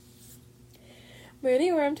Moody,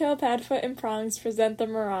 Wormtail, Padfoot, and Prongs present the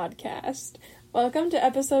Maraudcast. Welcome to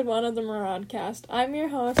episode 1 of the Maraudcast. I'm your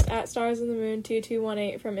host, at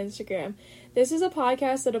StarsOnTheMoon2218 from Instagram. This is a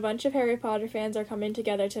podcast that a bunch of Harry Potter fans are coming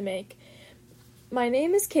together to make. My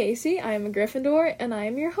name is Casey, I am a Gryffindor, and I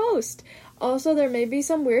am your host. Also, there may be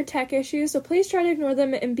some weird tech issues, so please try to ignore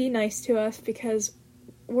them and be nice to us because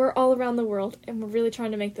we're all around the world and we're really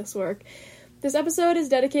trying to make this work. This episode is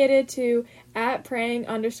dedicated to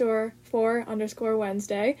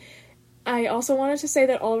 @praying_for_Wednesday. I also wanted to say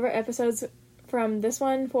that all of our episodes from this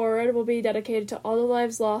one forward will be dedicated to all the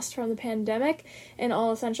lives lost from the pandemic and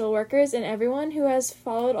all essential workers and everyone who has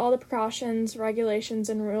followed all the precautions, regulations,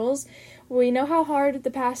 and rules. We know how hard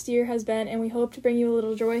the past year has been, and we hope to bring you a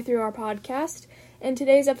little joy through our podcast. In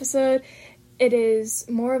today's episode, it is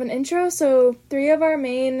more of an intro, so 3 of our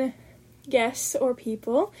main guests or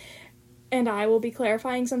people and I will be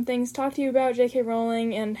clarifying some things, talk to you about J.K.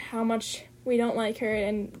 Rowling and how much we don't like her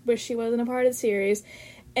and wish she wasn't a part of the series.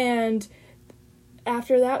 And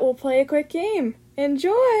after that, we'll play a quick game.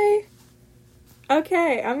 Enjoy!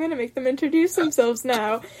 Okay, I'm going to make them introduce themselves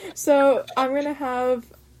now. So, I'm going to have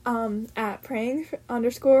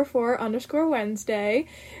 @praying_for_Wednesday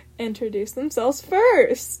introduce themselves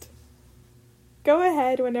first. Go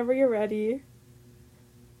ahead whenever you're ready.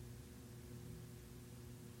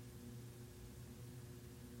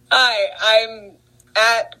 Hi, I'm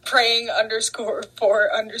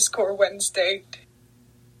 @praying_for_Wednesday.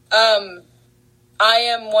 I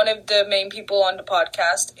am one of the main people on the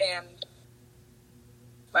podcast, and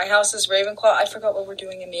my house is Ravenclaw. I forgot what we're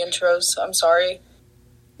doing in the intros. I'm sorry.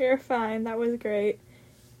 You're fine. That was great.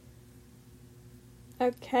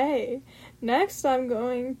 Okay. Next, I'm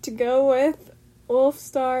going to go with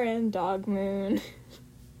Wolfstar and Dogmoon.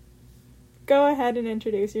 Go ahead and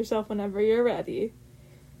introduce yourself whenever you're ready.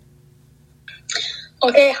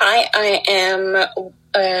 Okay, hi, I am at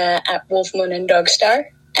Wolfmoon and Dogstar,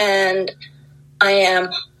 and I am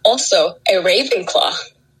also a Ravenclaw.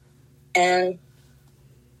 And,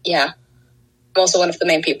 yeah, I'm also one of the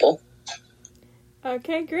main people.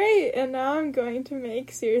 Okay, great. And now I'm going to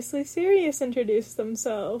make Seriously Serious introduce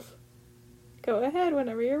themselves. Go ahead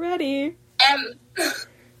whenever you're ready.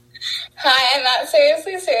 Hi, I'm at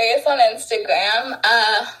Seriously Serious on Instagram.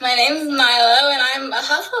 My name's Milo, and I'm a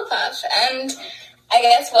Hufflepuff, and I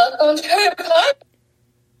guess welcome to our podcast.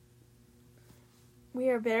 We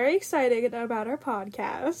are very excited about our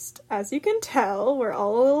podcast. As you can tell, we're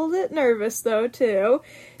all a little bit nervous, though, too.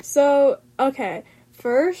 So, okay,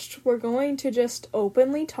 first, we're going to just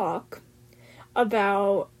openly talk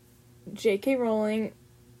about J.K. Rowling,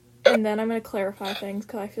 and then I'm going to clarify things,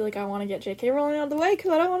 because I feel like I want to get J.K. Rowling out of the way,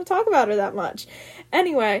 because I don't want to talk about her that much.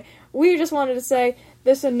 Anyway, we just wanted to say,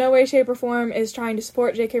 this in no way, shape, or form is trying to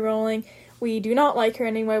support J.K. Rowling. We do not like her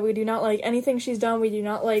anyway. We do not like anything she's done. We do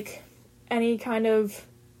not like any kind of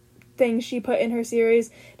thing she put in her series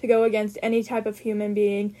to go against any type of human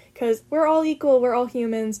being, because we're all equal, we're all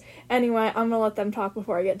humans. Anyway, I'm gonna let them talk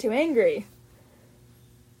before I get too angry.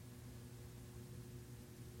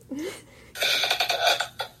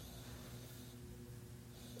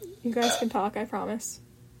 You guys can talk, I promise.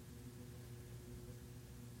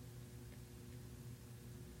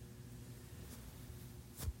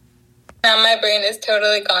 Now my brain is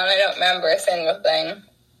totally gone. I don't remember a single thing.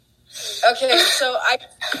 Okay, so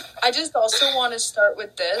I just also want to start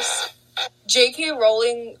with this. J.K.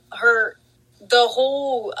 Rowling, her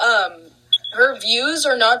views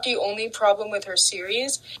are not the only problem with her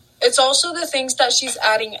series. It's also the things that she's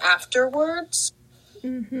adding afterwards.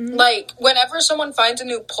 Mm-hmm. Like, whenever someone finds a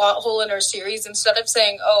new plot hole in her series, instead of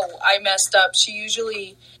saying, oh, I messed up, she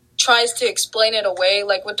usually tries to explain it away.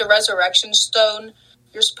 Like, with the Resurrection Stone,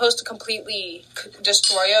 you're supposed to completely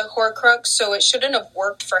destroy a Horcrux, so it shouldn't have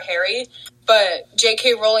worked for Harry. But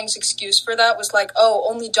J.K. Rowling's excuse for that was like, oh,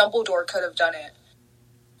 only Dumbledore could have done it.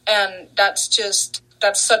 And that's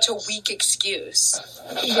such a weak excuse.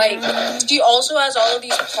 Like, she also has all of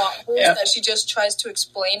these plot holes that she just tries to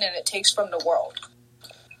explain, and it takes from the world.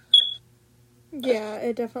 Yeah,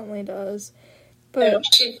 it definitely does. But,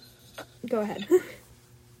 go ahead.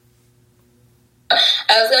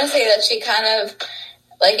 I was going to say that she kind of,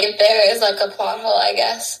 like, if there is, like, a plot hole, I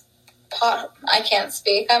guess. I can't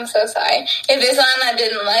speak. I'm so sorry. If there's something that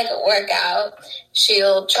didn't, like, work out,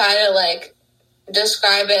 she'll try to, like,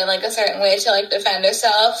 describe it in, like, a certain way to, like, defend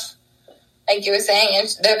herself. Like you were saying, and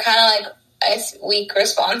they're kind of, like, weak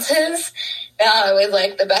responses. They're not always,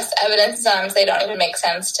 like, the best evidence. Sometimes they don't even make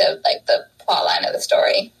sense to, like, the plot line of the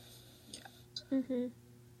story. Mm-hmm.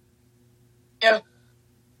 Yeah.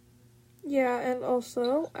 Yeah, and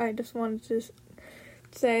also, I just wanted to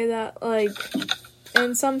say that, like,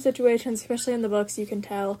 in some situations, especially in the books, you can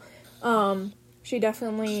tell, she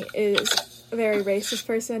definitely is a very racist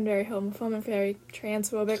person, very homophobic, very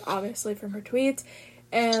transphobic, obviously from her tweets,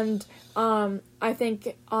 and, I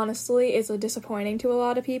think, honestly, it's disappointing to a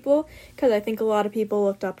lot of people, because I think a lot of people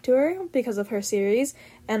looked up to her because of her series,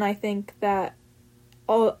 and I think that,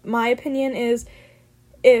 my opinion is,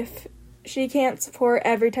 if she can't support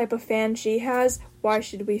every type of fan she has, why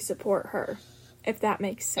should we support her? If that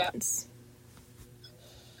makes sense.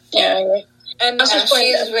 Yeah, I agree. And she's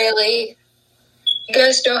really... You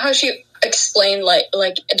guys know how she explained,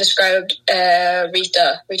 described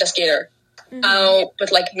Rita Skeeter?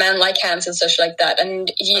 With, man-like hands and such like that.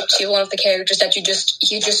 And she's one of the characters that you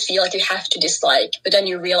just feel like you have to dislike. But then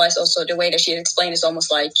you realize also the way that she explained is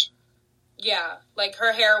almost like... Yeah, like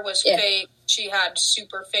her hair was fake. She had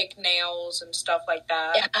super fake nails and stuff like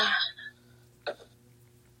that.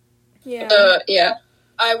 Yeah.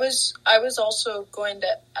 I was also going to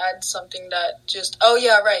add something that just... Oh,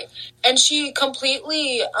 yeah, right. And she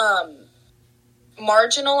completely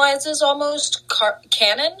marginalizes almost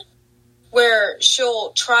canon, where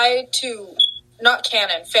she'll try to... Not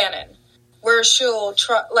canon, fanon. Where she'll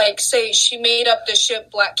try... say she made up the ship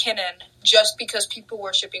Black Cannon just because people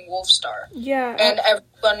were shipping Wolfstar. Yeah. And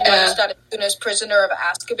everyone noticed that as soon as Prisoner of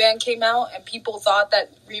Azkaban came out and people thought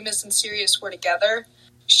that Remus and Sirius were together...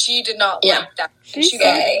 She did not like that. She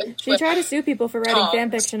tried to sue people for writing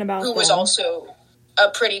fanfiction about who was also a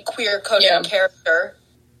pretty queer-coded character.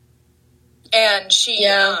 And she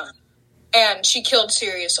killed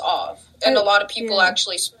Sirius off. And a lot of people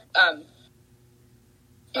actually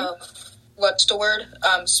what's the word?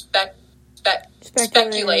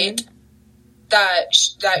 Speculate that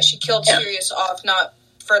she killed Sirius off, not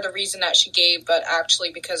for the reason that she gave, but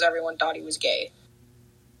actually because everyone thought he was gay.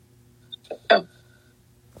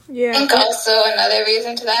 Yeah. I think also another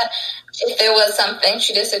reason to that, if there was something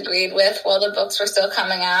she disagreed with while the books were still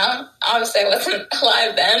coming out, obviously I wasn't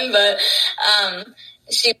alive then, but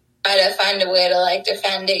she tried to find a way to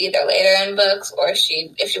defend it either later in books, or if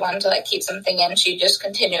she wanted to keep something in, she'd just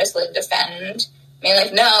continuously defend. I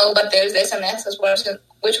mean, no, but there's this and this,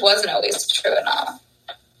 which wasn't always true at all.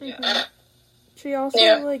 Yeah. She also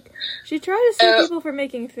she tried to sue people for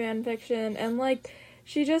making fan fiction, and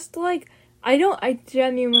she just I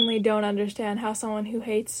genuinely don't understand how someone who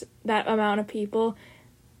hates that amount of people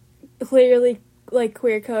clearly,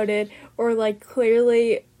 queer-coded or,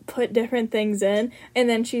 clearly put different things in, and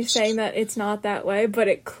then she's saying that it's not that way, but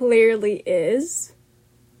it clearly is.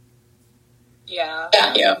 Yeah.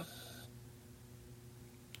 Yeah.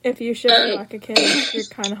 If you ship Black a kid, you're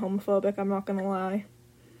kind of homophobic, I'm not gonna lie.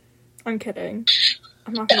 I'm kidding.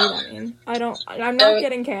 I'm not gonna be that mean. I'm not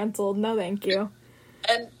getting canceled, no thank you.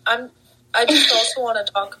 And I just also want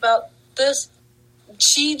to talk about this.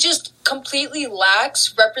 She just completely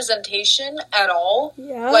lacks representation at all.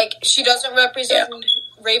 Yeah. She doesn't represent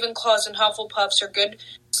Ravenclaws and Hufflepuffs or good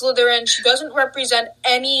Slytherin. She doesn't represent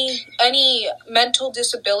any mental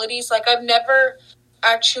disabilities. I've never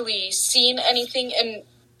actually seen anything, and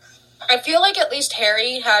I feel like at least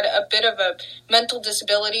Harry had a bit of a mental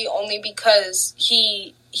disability only because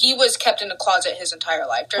he was kept in a closet his entire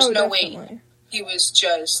life. There's no way he was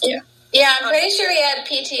just... Yeah, I'm pretty sure he had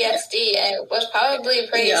PTSD, and it was probably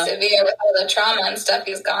pretty severe with all the trauma and stuff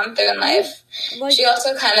he's gone through in life. She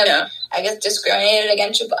also kind of, I guess, discriminated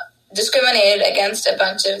against a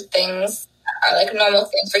bunch of things that are normal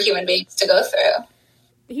things for human beings to go through.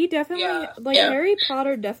 He definitely, Harry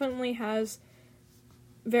Potter definitely has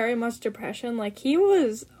very much depression. He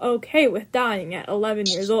was okay with dying at 11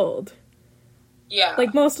 years old. Yeah.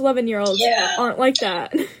 Most 11-year-olds aren't like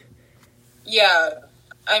that. Yeah.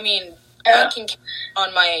 I mean, I can count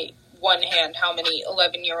on my one hand how many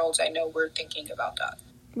 11-year-olds I know were thinking about that.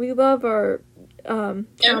 We love our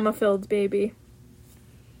trauma-filled baby.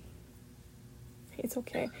 It's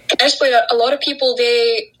okay. I just feel that a lot of people,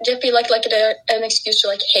 they feel like an excuse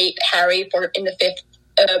to hate Harry in the fifth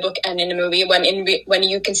book and in the movie when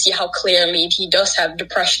you can see how clearly he does have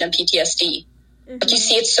depression and PTSD. Mm-hmm. You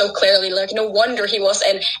see it so clearly, no wonder he was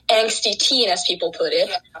an angsty teen, as people put it.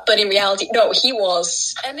 Yeah. But in reality, no, he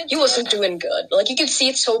wasn't doing good. You could see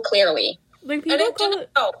it so clearly.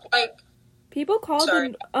 People called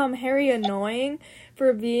Harry annoying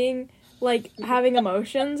for being having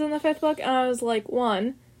emotions in the fifth book, and I was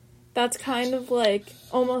one, that's kind of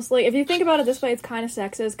almost if you think about it this way, it's kind of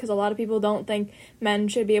sexist because a lot of people don't think men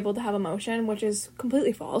should be able to have emotion, which is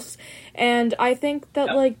completely false. And I think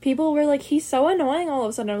that people were he's so annoying all of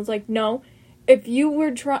a sudden. I was no, if you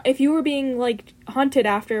were being hunted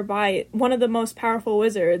after by one of the most powerful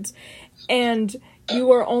wizards, and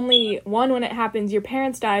you are only one when it happens. Your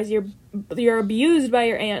parents dies. You're abused by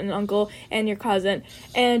your aunt and uncle and your cousin,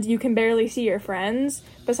 and you can barely see your friends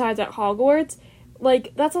besides at Hogwarts.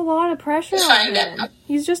 Like, that's a lot of pressure on him.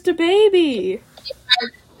 He's just a baby.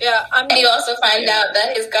 Yeah, and you also find out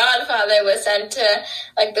that his godfather was sent to,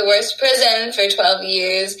 like, the worst prison for 12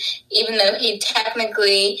 years, even though he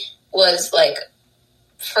technically was, like,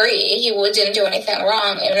 free. He didn't do anything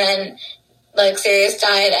wrong. And then, like, Sirius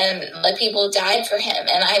died, and, like, people died for him.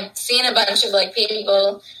 And I've seen a bunch of, like,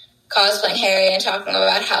 people cosplaying Harry and talking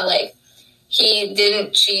about how, like, he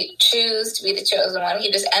didn't choose to be the chosen one.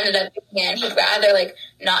 He just ended up being it, and he'd rather, like,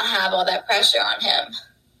 not have all that pressure on him.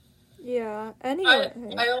 Yeah, anyway.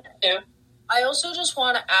 I also just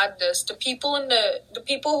want to add this. The people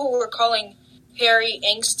who were calling Harry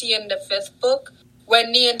angsty in the 5th book,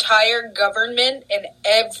 when the entire government and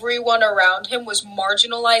everyone around him was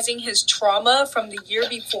marginalizing his trauma from the year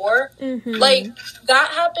before. Mm-hmm. Like, that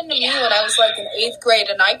happened to me when I was, like, in 8th grade,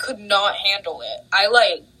 and I could not handle it. I,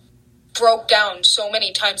 like, broke down so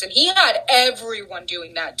many times, and he had everyone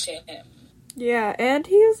doing that to him. Yeah, and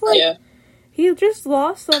he was, like, he just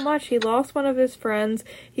lost so much. He lost one of his friends.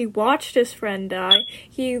 He watched his friend die.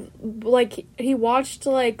 He watched,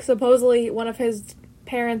 like, supposedly one of his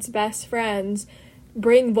parents' best friends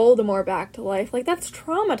bring Voldemort back to life. Like, that's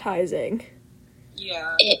traumatizing.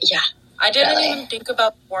 Yeah. Yeah. I didn't even think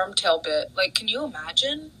about the Wormtail bit. Like, can you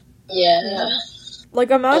imagine? Yeah.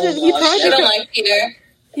 Like, imagine Peter.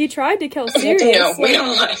 He tried to kill Sirius. No, we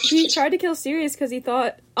don't like He tried to kill Sirius because he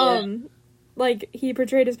thought, like, he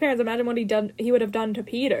portrayed his parents. Imagine what he would have done to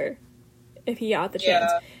Peter if he got the chance.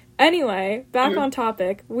 Yeah. Anyway, back on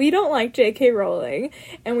topic. We don't like J.K. Rowling,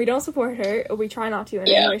 and we don't support her. We try not to in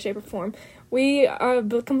any way, shape, or form. We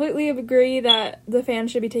completely agree that the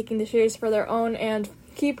fans should be taking the series for their own and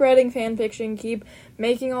keep writing fan fiction, keep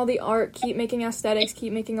making all the art, keep making aesthetics,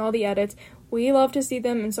 keep making all the edits. We love to see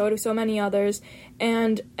them, and so do so many others.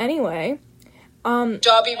 And anyway,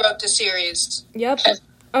 Dobby wrote the series. Yep.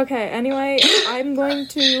 Okay, anyway, I'm going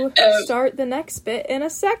to start the next bit in a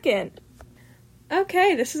second.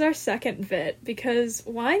 Okay, this is our second bit, because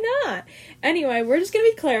why not? Anyway, we're just going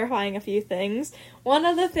to be clarifying a few things. One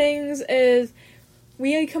of the things is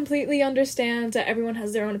we completely understand that everyone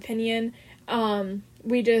has their own opinion.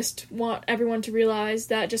 We just want everyone to realize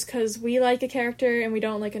that just because we like a character and we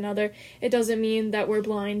don't like another, it doesn't mean that we're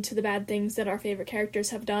blind to the bad things that our favorite characters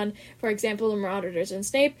have done. For example, the Marauders and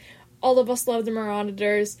Snape. All of us love the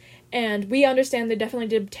Marauders, and we understand they definitely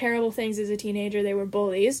did terrible things as a teenager. They were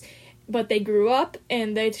bullies, but they grew up,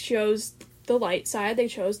 and they chose the light side. They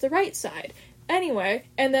chose the right side. Anyway,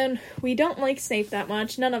 and then we don't like Snape that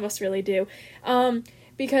much. None of us really do.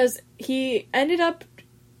 Because he ended up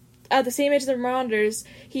at the same age as the Marauders.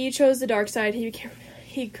 He chose the dark side.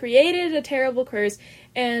 He created a terrible curse,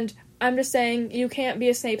 and I'm just saying, you can't be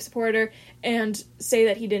a Snape supporter and say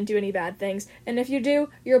that he didn't do any bad things. And if you do,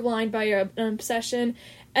 you're blind by your obsession.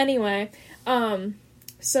 Anyway,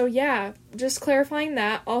 so yeah, just clarifying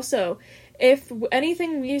that. Also, if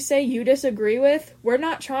anything we say you disagree with, we're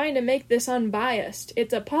not trying to make this unbiased.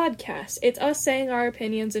 It's a podcast. It's us saying our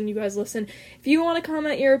opinions and you guys listen. If you want to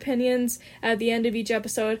comment your opinions at the end of each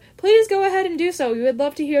episode, please go ahead and do so. We would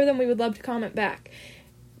love to hear them. We would love to comment back.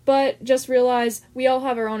 But just realize we all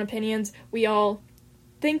have our own opinions. We all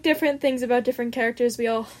think different things about different characters. We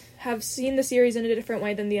all have seen the series in a different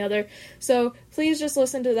way than the other. So please just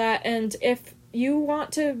listen to that. And if you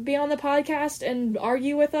want to be on the podcast and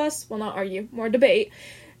argue with us, well, not argue, more debate,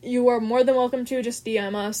 you are more than welcome to. Just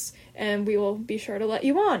DM us and we will be sure to let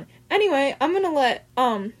you on. Anyway, I'm going to let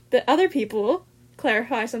the other people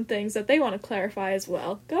clarify some things that they want to clarify as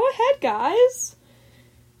well. Go ahead, guys.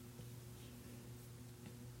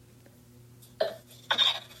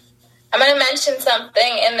 I'm going to mention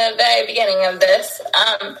something in the very beginning of this.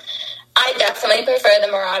 I definitely prefer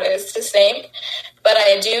the Marauders to Snape, but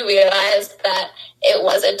I do realize that it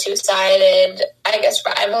was a two-sided, I guess,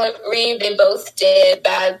 rivalry. They both did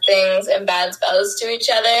bad things and bad spells to each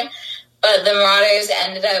other, but the Marauders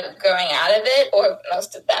ended up growing out of it, or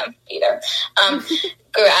most of them, Peter,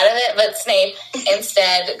 grew out of it, but Snape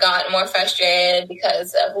instead got more frustrated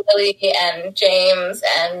because of Lily and James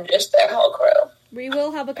and just their whole crew. We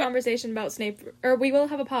will have a conversation about Snape, or we will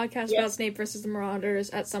have a podcast about Snape versus the Marauders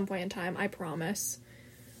at some point in time, I promise.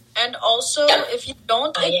 And also, if you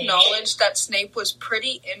don't acknowledge that Snape was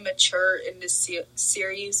pretty immature in this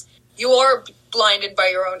series, you are blinded by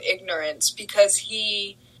your own ignorance, because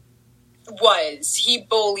he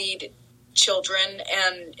bullied children,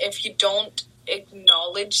 and if you don't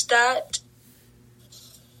acknowledge that,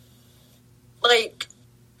 like,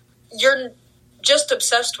 you're just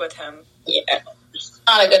obsessed with him. Yeah.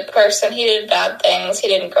 not a good person. He did bad things. He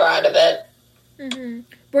didn't grow out of it. Mm-hmm.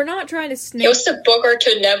 We're not trying to snake. He was the booger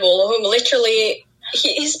to Neville, whom literally,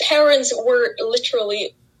 his parents were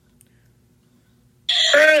literally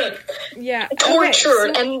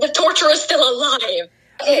tortured, and the torturer is still alive.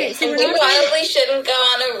 Okay, so we probably shouldn't go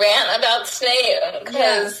on a rant about Snape,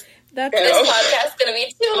 because this podcast is going to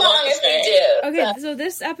be too long if we do. Okay, so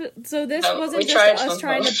this wasn't just us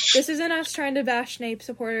trying to. This isn't us trying to bash Snape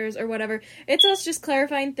supporters or whatever. It's us just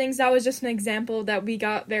clarifying things. That was just an example that we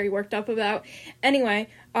got very worked up about. Anyway,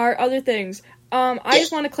 our other things. I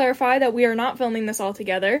just want to clarify that we are not filming this all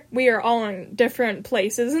together. We are all in different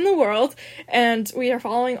places in the world, and we are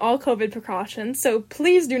following all COVID precautions, so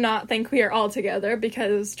please do not think we are all together,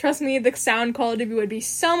 because, trust me, the sound quality would be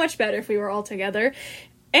so much better if we were all together.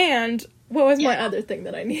 And what was my other thing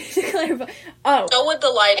that I needed to clarify? Oh. So with the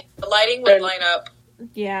lighting. The lighting would line up.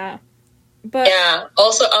 Yeah. But yeah,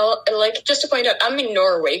 also, just to point out, I'm in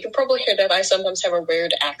Norway. You can probably hear that I sometimes have a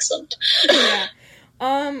weird accent. Yeah.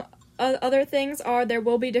 Other things are there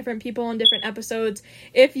will be different people in different episodes.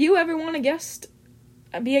 If you ever want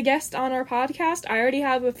to be a guest on our podcast, I already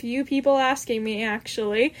have a few people asking me,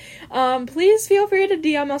 actually. Please feel free to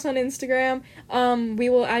DM us on Instagram. We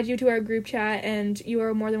will add you to our group chat, and you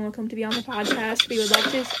are more than welcome to be on the podcast. We would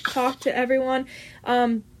love to talk to everyone.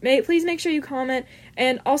 Please make sure you comment,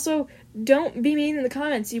 and also, don't be mean in the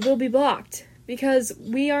comments. You will be blocked, because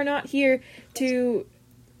we are not here to,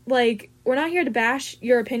 we're not here to bash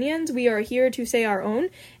your opinions. We are here to say our own,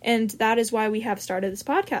 and that is why we have started this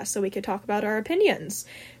podcast, so we could talk about our opinions.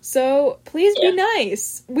 So, please be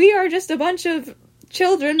nice. We are just a bunch of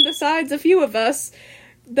children, besides a few of us,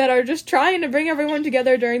 that are just trying to bring everyone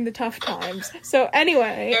together during the tough times. So,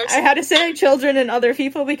 anyway, I had to say children and other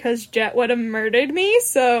people because Jet would have murdered me,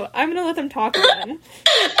 so I'm gonna let them talk again.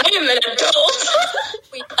 I am an adult.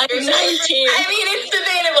 I'm 19. I mean, it's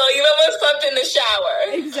debatable. You almost slept in the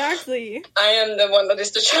shower. Exactly. I am the one that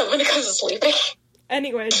is the child when it comes to sleeping.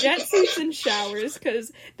 Anyway, Jet sleeps in showers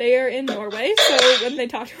because they are in Norway, so when they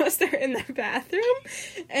talk to us, they're in their bathroom,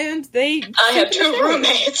 and I have 2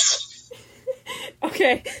 roommates.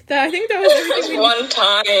 Okay, I think that was everything. One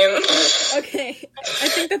time. Okay, I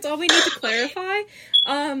think that's all we need to clarify.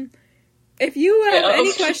 If you have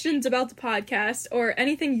any questions about the podcast or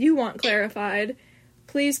anything you want clarified,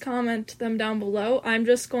 please comment them down below. I'm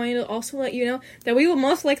just going to also let you know that we will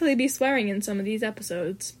most likely be swearing in some of these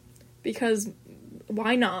episodes, because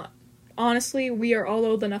why not? Honestly, we are all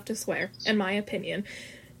old enough to swear, in my opinion.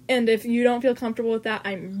 And if you don't feel comfortable with that,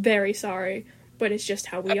 I'm very sorry, but it's just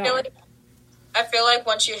how we are. I feel like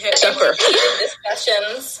once you hit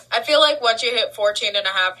discussions. I feel like once you hit 14 and a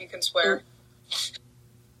half, you can swear.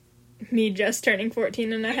 Me just turning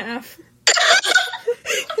 14 and a half.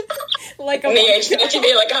 Like me age to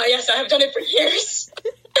be like, oh yes, I have done it for years.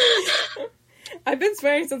 I've been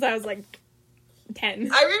swearing since I was 10.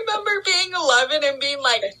 I remember being 11 and being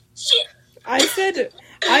like, shit.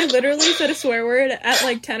 I literally said a swear word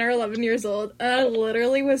at 10 or 11 years old, and I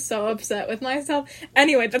literally was so upset with myself.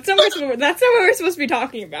 Anyway, that's not what we're supposed to be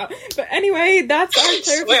talking about. But anyway, that's our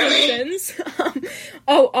clarifications.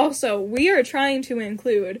 Also, we are trying to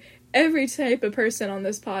include every type of person on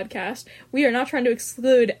this podcast. We are not trying to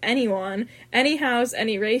exclude anyone, any house,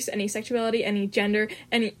 any race, any sexuality, any gender,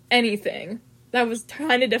 anything. That was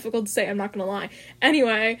kind of difficult to say, I'm not gonna lie.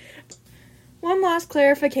 Anyway, one last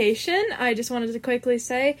clarification. I just wanted to quickly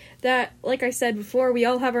say that, like I said before, we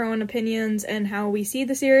all have our own opinions and how we see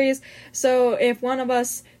the series. So if one of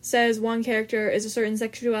us says one character is a certain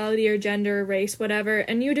sexuality or gender, race, whatever,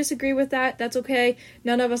 and you disagree with that, that's okay.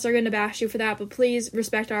 None of us are going to bash you for that, but please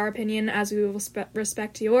respect our opinion as we will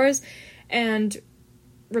respect yours. And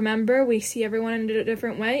remember, we see everyone in a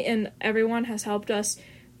different way, and everyone has helped us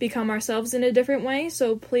become ourselves in a different way,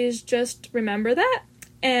 so please just remember that.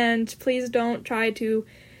 And please don't try to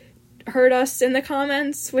hurt us in the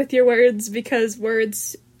comments with your words, because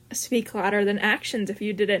words speak louder than actions, if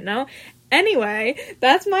you didn't know. Anyway,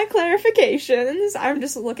 that's my clarifications. I'm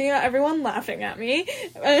just looking at everyone laughing at me.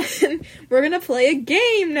 And we're gonna play a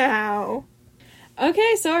game now.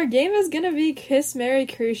 Okay, so our game is gonna be Kiss, Marry,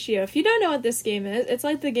 Crucio. If you don't know what this game is, it's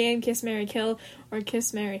like the game Kiss, Marry, Kill, or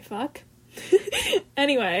Kiss, Marry, Fuck.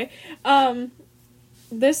 Anyway,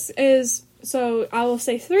 this is... So, I will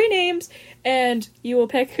say 3 names, and you will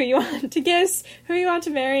pick who you want to kiss, who you want to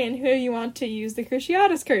marry, and who you want to use the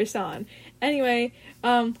Cruciatus curse on. Anyway,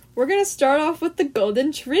 we're gonna start off with the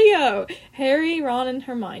Golden Trio. Harry, Ron, and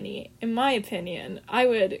Hermione. In my opinion, I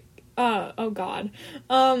would,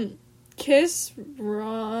 kiss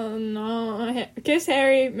Ron, kiss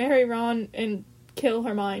Harry, marry Ron, and kill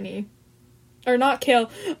Hermione. or not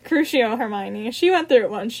kill, crucio Hermione. She went through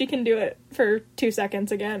it once. She can do it for 2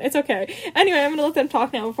 seconds again. It's okay. Anyway, I'm gonna let them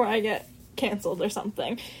talk now before I get canceled or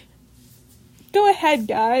something. Go ahead,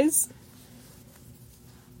 guys.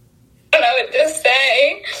 What I would just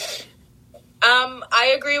say.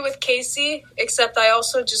 I agree with Casey, except I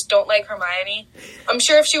also just don't like Hermione. I'm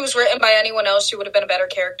sure if she was written by anyone else, she would have been a better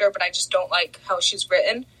character, but I just don't like how she's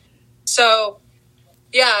written. So,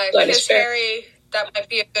 yeah, kiss Harry, that might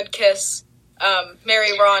be a good kiss.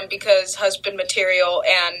 Marry Ron because husband material,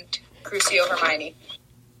 and crucio Hermione.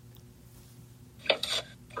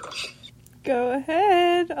 Go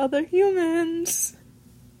ahead, other humans.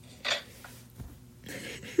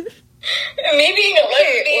 Me being a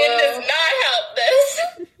lesbian does not help this.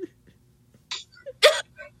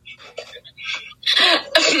 I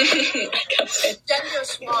can't say. Gender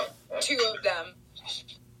swap 2 of them.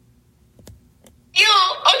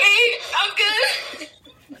 Okay, I'm good.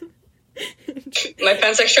 My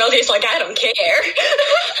pansexuality is like, I don't care.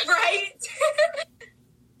 Right?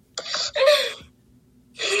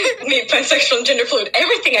 Me, pansexual and gender fluid,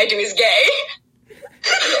 everything I do is gay.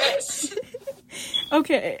 Yes.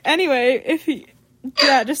 Okay, anyway,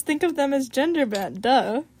 just think of them as gender bent,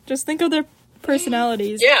 duh. Just think of their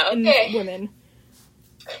personalities in women.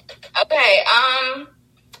 Okay,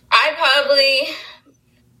 I'd probably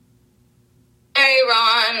marry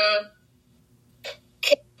Ron,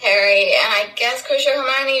 kiss Harry, and I guess crucio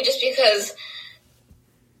Hermione just because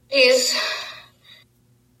she's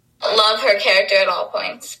love her character at all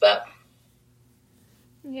points, but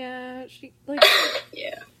yeah, she like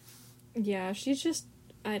yeah, she's just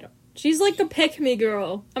she's like a pick-me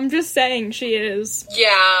girl. I'm just saying she is.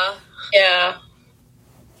 Yeah.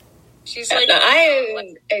 She's like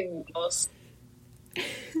I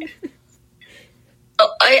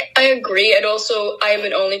agree, and also I am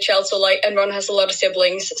an only child, so like, and Ron has a lot of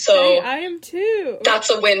siblings, so hey, I am too. That's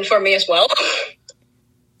a win for me as well.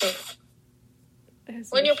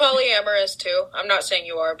 When you're polyamorous too. I'm not saying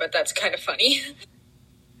you are, but that's kind of funny.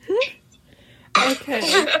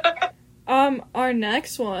 Okay. Our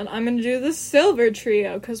next one, I'm gonna do the silver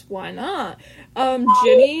trio, cause why not?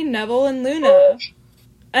 Ginny, Neville, and Luna.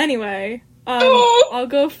 Anyway, I'll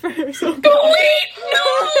go first. Oh, wait, no!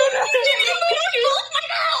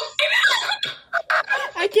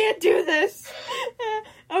 I can't do this.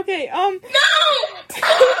 Okay, No!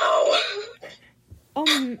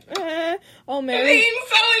 I'll marry. Being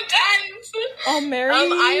so intense. I'll marry.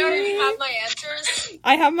 I already have my answers.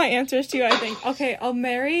 I have my answers too, I think. Okay, I'll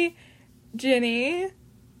marry Ginny.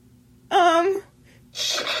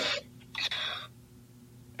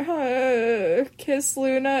 Kiss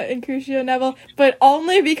Luna and crucio Neville, but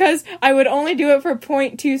only because I would only do it for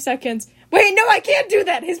 0.2 seconds. Wait, no, I can't do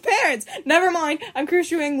that! His parents! Never mind, I'm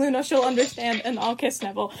crucioing Luna, she'll understand, and I'll kiss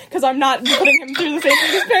Neville, because I'm not putting him through the same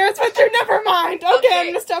thing his parents went through, never mind! Okay, I'm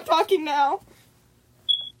gonna stop talking now.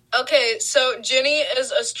 Okay, so Ginny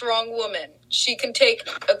is a strong woman. She can take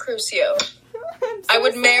a crucio. I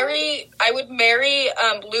would marry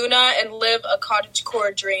Luna and live a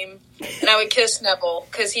cottagecore dream, and I would kiss Neville,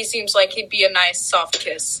 because he seems like he'd be a nice, soft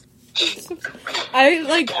kiss.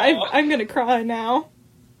 I'm gonna cry now.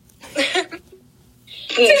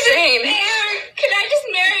 Insane. Can I just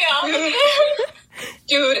marry all of them?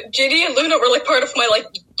 Dude, Ginny and Luna were like part of my like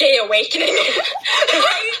gay awakening.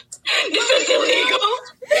 This is illegal.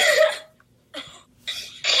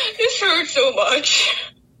 This hurts so much.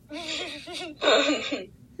 The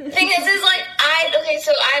thing is like,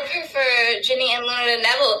 I prefer Ginny and Luna to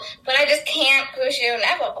Neville, but I just can't crucio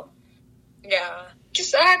Neville. Yeah.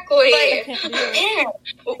 Exactly. Like, Can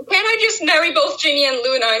I just marry both Ginny and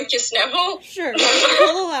Luna and kiss Neville? Sure,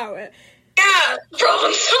 we'll allow it. Yeah,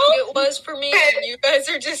 problem solved. It was for me, and you guys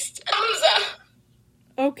are just...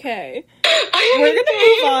 Okay. We're gonna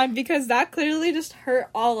move on, because that clearly just hurt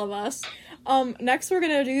all of us. Next we're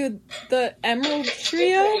gonna do the Emerald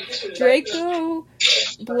Trio, Draco,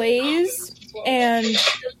 Blaze, and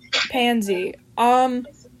Pansy.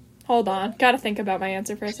 Hold on. Gotta think about my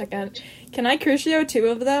answer for a second. Can I crucio 2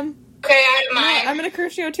 of them? Okay, I have mine. I'm gonna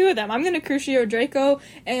crucio 2 of them. I'm gonna crucio Draco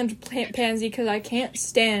and Pansy, because I can't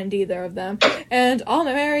stand either of them. And I'll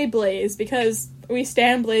marry Blaze, because we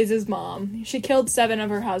stand Blaze's mom. She killed 7 of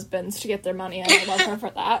her husbands to get their money, and I love her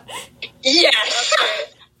for that. Yes!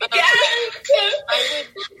 Okay.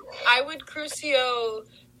 I would crucio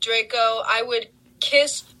Draco. I would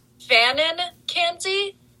kiss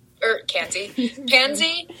Pansy,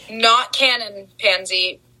 not Canon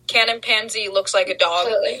Pansy. Canon Pansy looks like a dog.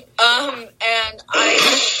 Absolutely. And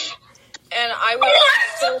I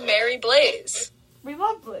would also marry Blaze. We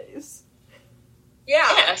love Blaze. Yeah.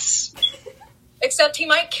 Yes. Except he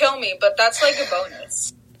might kill me, but that's like a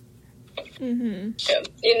bonus. Mm-hmm. Yeah.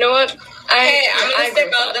 You know what? I'm gonna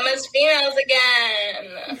stick all them as females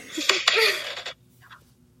again.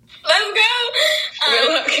 Let's go.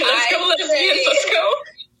 Let's go, lesbians. Let's go.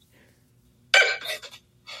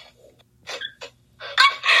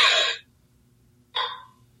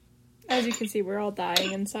 As you can see, we're all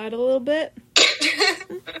dying inside a little bit. A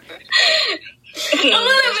little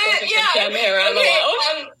bit, yeah.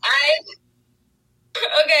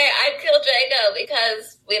 I'd kill Draco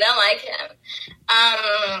because we don't like him.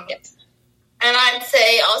 Yes. And I'd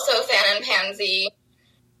say also Fan and Pansy.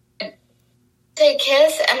 Say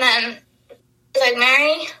kiss and then like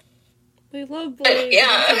marry. We love Blaze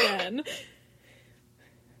again.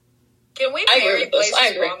 Can we marry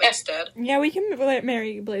Blaze's mom instead? Yeah, we can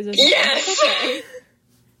marry Blaze's mom. Yes! Okay.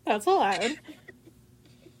 That's allowed.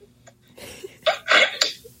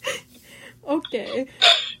 Okay.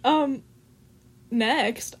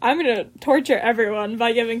 Next, I'm gonna torture everyone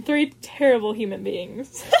by giving 3 terrible human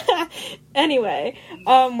beings. Anyway,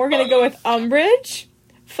 we're gonna go with Umbridge,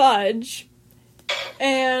 Fudge,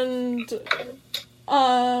 and,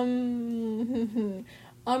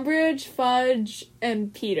 Umbridge, Fudge,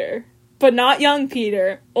 and Peter. But not young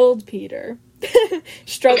Peter, old Peter.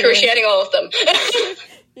 Struggling. Cruciating all of them.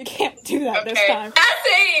 You can't do that this time.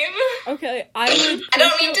 Same. Okay, I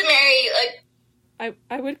don't need to marry,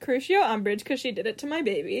 I would crucio Umbridge because she did it to my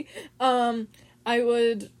baby. I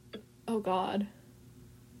would... Oh, God.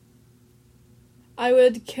 I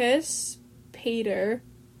would kiss Peter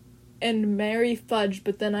and marry Fudge,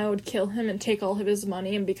 but then I would kill him and take all of his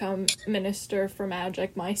money and become Minister for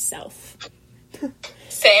Magic myself.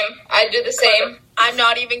 Same. I'd do the same. I'm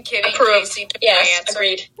not even kidding. Approved. Casey took Yes, my answer.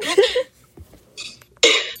 agreed.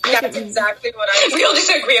 That's exactly what I was We all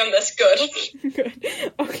just agree on this. Good.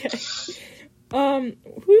 Good. Okay.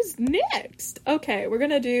 Who's next? Okay, we're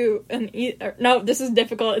gonna do no, this is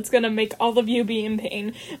difficult. It's gonna make all of you be in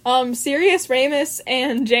pain. Sirius, Remus,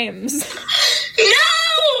 and James. No!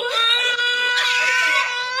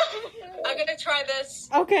 I'm gonna try this.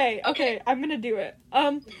 Okay, I'm gonna do it.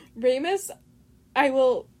 Remus, I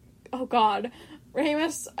will... Oh, God.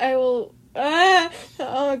 Remus, I will...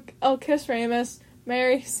 I'll kiss Remus,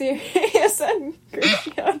 marry Sirius, and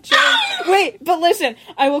Crucio James. Wait, but listen,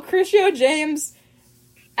 I will Crucio James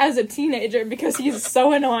as a teenager because he's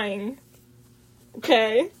so annoying.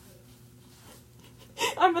 Okay?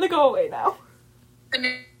 I'm gonna go away now.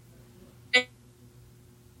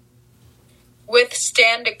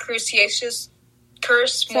 Withstand a cruciatus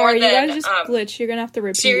curse Sorry, more you than guys just glitch. You're gonna have to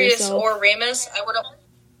repeat Sirius yourself. or Remus. I would have.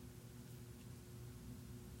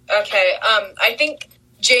 Okay, I think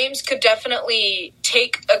James could definitely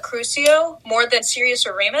take a crucio more than Sirius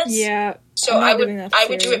or Remus. Yeah. So I would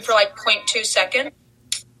do it for like 0.2 second.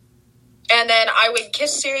 And then I would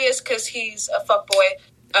kiss Sirius because he's a fuckboy.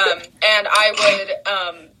 And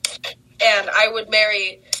I would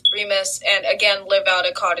marry Remus and again live out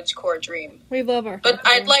a cottagecore dream. We love our But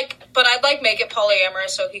I'd like make it polyamorous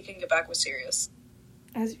so he can get back with Sirius.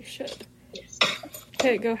 As you should.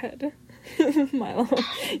 Okay, go ahead. Milo.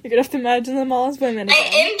 You're gonna have to imagine them all as women again. My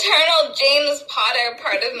internal James Potter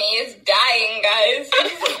part of me is dying, guys.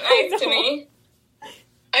 This is nice to me.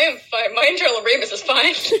 I am fine. My internal Remus is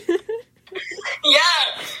fine.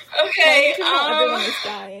 Yeah. Okay. Everyone is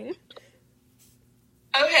dying.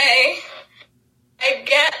 Okay. I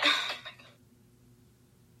get.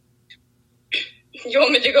 You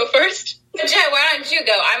want me to go first? Jay, why don't you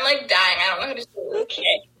go? I'm like dying. I don't know who to do.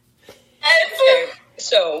 Okay.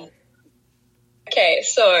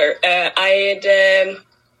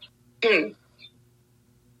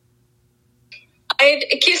 I'd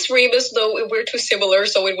kiss Remus, though we're too similar,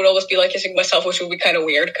 so it would always be like kissing myself, which would be kind of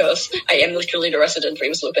weird, because I am literally the resident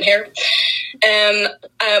Remus Lupin here.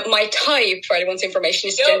 My type, for anyone's information,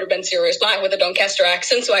 is gender bent Sirius Black with a Doncaster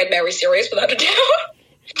accent, so I'd marry Sirius without a doubt.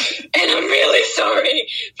 And I'm really sorry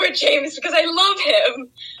for James, because I love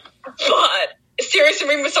him, but Sirius and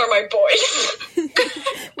Remus are my boys.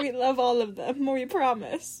 We love all of them, we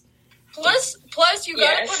promise. Plus, you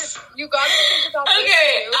gotta think about this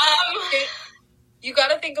too. You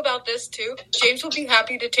gotta think about this too. James will be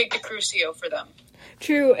happy to take the crucio for them.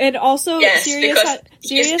 True, and also Sirius had to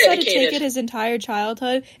dedicated. take it his entire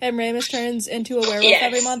childhood, and Remus turns into a werewolf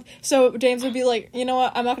every month. So James would be like, you know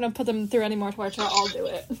what? I'm not gonna put them through any more torture. I'll do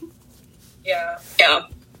it. Yeah.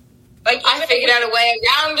 Like I figured out a way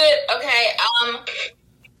around it. Okay.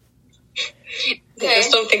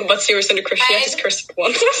 Just don't think about Sirius and the Christian. I just cursed it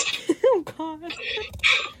once. Oh God.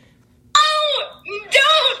 Oh,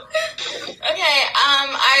 don't! Okay,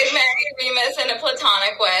 I married Remus in a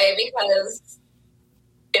platonic way because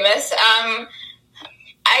Remus,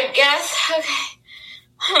 guess, okay.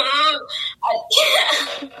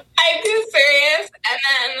 I'd do serious, and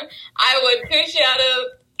then I would cruciato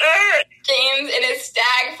James in his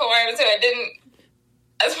stag form, so it didn't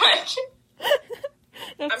as much.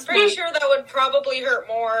 I'm pretty sure that would probably hurt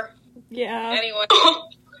more. Yeah. Anyway. We're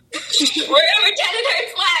gonna pretend it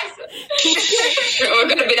hurts less. We're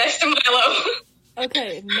gonna be next to Milo.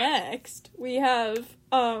 Okay, next we have,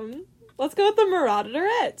 let's go with the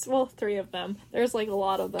Marauderettes. Well, 3 of them. There's, like, a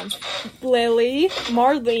lot of them. Lily,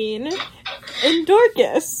 Marlene, and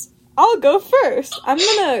Dorcas. I'll go first. I'm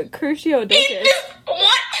gonna crucio Dorcas.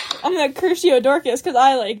 What? I'm gonna crucio Dorcas, because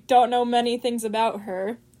I, like, don't know many things about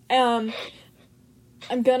her. I'm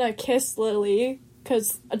gonna kiss Lily,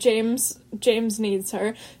 because James needs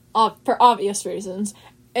her, for obvious reasons.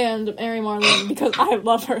 And marry Marlene, because I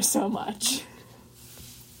love her so much.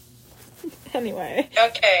 Anyway.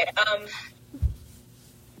 Okay,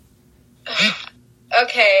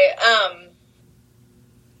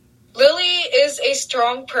 Lily is a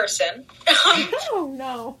strong person. Oh,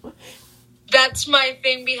 no. That's my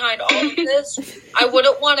thing behind all of this. I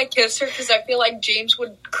wouldn't want to kiss her because I feel like James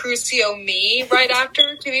would crucio me right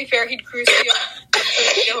after. To be fair, he'd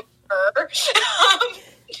crucio her.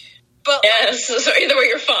 But yes, so either way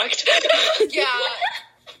you're fucked. Yeah.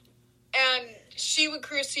 And she would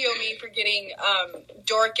crucio me for getting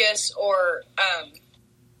Dorcas or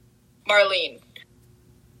Marlene.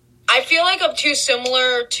 I feel like I'm too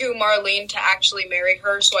similar to Marlene to actually marry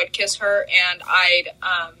her, so I'd kiss her and I'd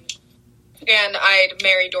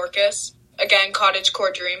marry Dorcas. Again,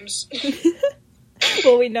 cottagecore dreams.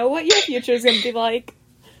 Well, we know what your future is going to be like.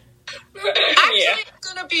 Actually, it's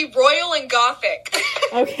going to be royal and gothic.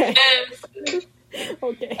 Okay.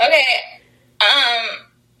 Okay.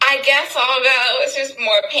 I guess I'll go. It's just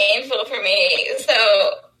more painful for me. So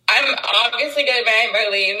I'm obviously going to marry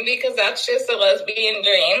Marlene because that's just a lesbian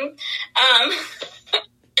dream.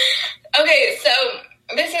 Okay, so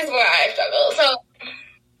this is where I struggle. So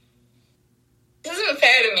this isn't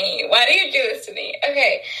fair to me. Why do you do this to me?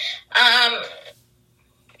 Okay.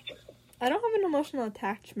 I don't have an emotional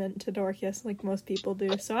attachment to Dorcas like most people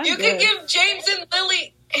do, so I'm You good. can give James and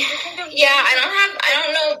Lily. Yeah, I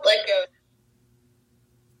don't know, like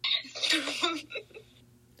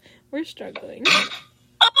We're struggling. Oh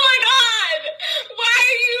my god! Why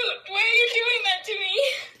are you doing that to me?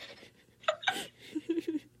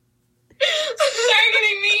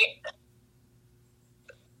 Targeting me.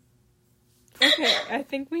 Okay, I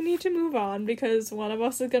think we need to move on because one of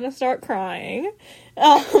us is gonna start crying.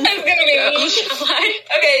 It's gonna be me.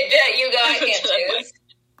 Okay, Jet, you go. I can't choose.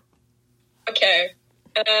 Okay.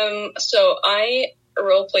 So I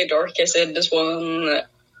roleplay Dorcas in this one,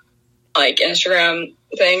 like, Instagram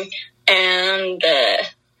thing, and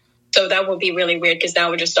so that would be really weird because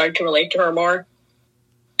now we just start to relate to her more.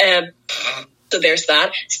 So there's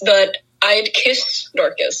that. But I'd kiss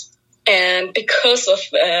Dorcas. And because of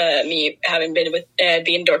me having been with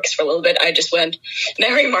being Dorcas for a little bit, I just went,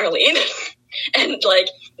 marry Marlene. And, like,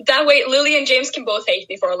 that way Lily and James can both hate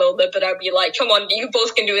me for a little bit, but I'd be like, come on, you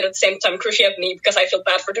both can do it at the same time, cruciate me, because I feel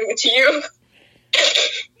bad for doing it to you.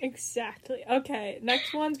 Exactly. Okay,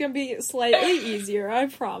 next one's gonna be slightly easier, I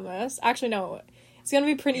promise. Actually, no. It's gonna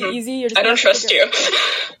be pretty easy. You're just I don't trust you.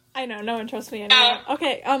 I know, no one trusts me anymore.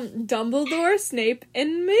 Okay, Dumbledore, Snape,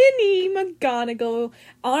 and Minnie McGonagall.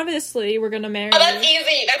 Obviously, we're gonna marry... Oh, that's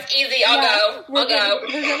easy. I'll go. We're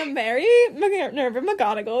gonna marry Minerva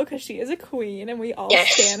McGonagall, because she is a queen, and we all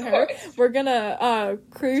stan her. We're gonna,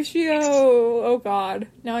 crucio... Oh, God.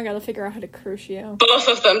 Now I gotta figure out how to crucio. Both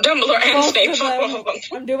of them, Dumbledore and Snape. Both of them.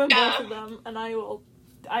 I'm doing both of them, and I will...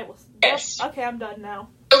 Yes. Okay, I'm done now.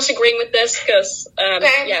 I was agreeing with this, because,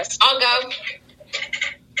 yes. I'll go.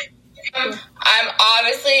 I'm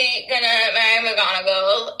obviously gonna marry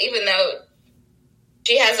McGonagall, even though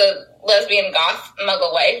she has a lesbian goth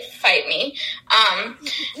muggle wife. Fight me. And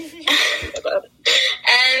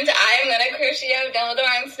I'm gonna crucio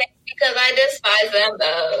Dumbledore and Snape because I despise them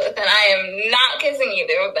both, and I am not kissing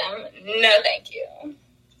either of them. No, thank you.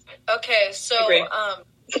 Okay, so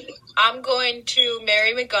I'm going to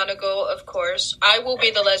marry McGonagall, of course. I will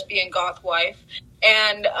be the lesbian goth wife,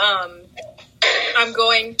 and I'm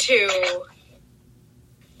going to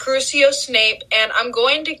crucio Snape, and I'm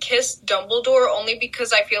going to kiss Dumbledore only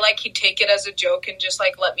because I feel like he'd take it as a joke and just,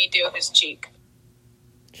 like, let me do his cheek.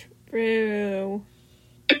 True.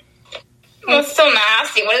 That's so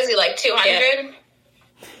nasty. What is he, like, 200?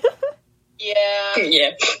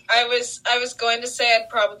 Yeah. I was going to say I'd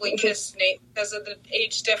probably kiss Snape because of the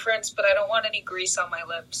age difference, but I don't want any grease on my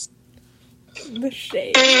lips. The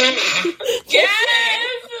shade. Yes!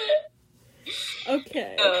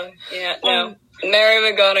 Okay. Yeah, no. Mary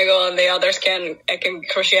McGonagall and the others can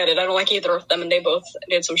cruciate it. I don't like either of them, and they both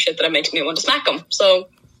did some shit that makes me want to smack them. So.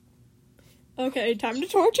 Okay, time to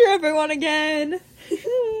torture everyone again.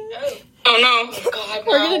 Oh no. God,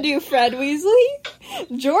 We're gonna do Fred Weasley,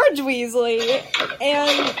 George Weasley,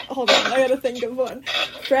 and hold on, I gotta think of one.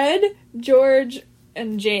 Fred, George,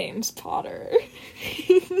 and James Potter. Okay.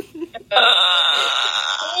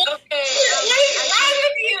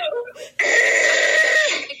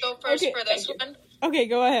 Go first for this one. Okay,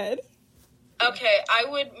 go ahead. Okay, I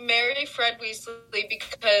would marry Fred Weasley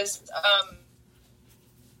because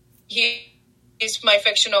he's my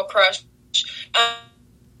fictional crush. I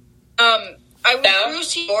would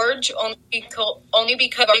crucio George only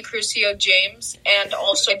because I crucio James, and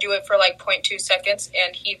also do it for like 0.2 seconds,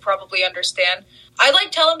 and he'd probably understand. I'd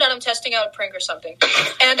like tell him that I'm testing out a prank or something,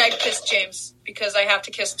 and I'd kiss James because I have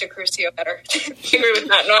to kiss the crucio better. I agree with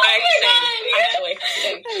that. No, actually.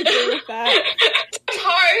 I agree with that. It's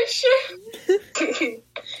harsh.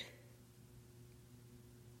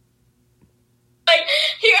 Like,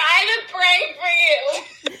 here, I have a prank for you.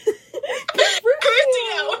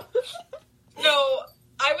 Crucio! No,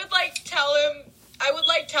 I would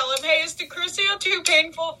tell him, hey, is the crucio too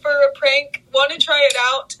painful for a prank? Want to try it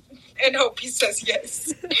out? And hope he says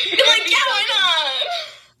yes. You're like, yeah, why not?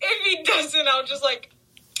 If he doesn't, I'll just,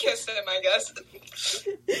 kiss him, I guess.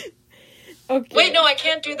 Okay. Wait, no, I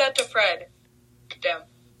can't do that to Fred.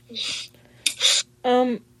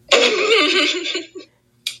 Damn.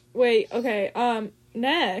 Wait, okay,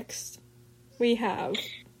 next, we have,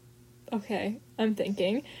 okay, I'm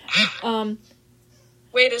thinking,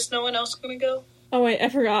 Wait, is no one else gonna go? oh wait, I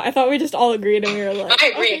forgot, I thought we just all agreed and we were like, I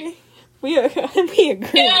agree. okay. We agree.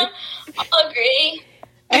 Yeah, I'll agree.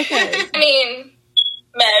 Okay. I mean,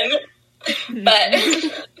 men. But.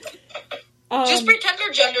 Just pretend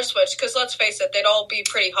they're gender switched, because let's face it, they'd all be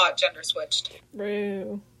pretty hot gender switched.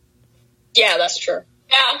 True. Yeah, that's true.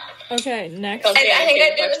 Yeah. Okay, next. I think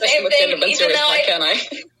I'd do the same thing, even though I'd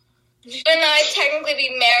technically be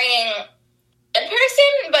marrying a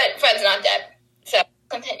person, but Fred's not dead. So,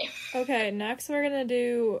 continue. Okay, next we're gonna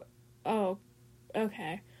do,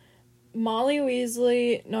 okay. Molly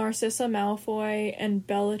Weasley, Narcissa Malfoy, and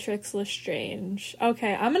Bellatrix Lestrange.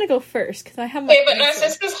 Okay, I'm gonna go first, because I have my... Wait, but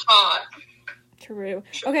Narcissa's hot. True.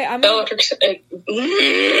 Okay, I'm gonna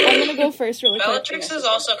go first really quick. Bellatrix is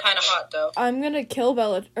also kind of hot, though. I'm gonna kill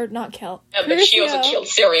not kill. Yeah, but she also killed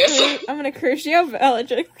Sirius. I'm gonna crucio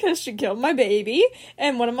Bellatrix because she killed my baby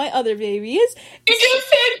and one of my other babies. You just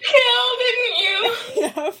said kill, didn't you?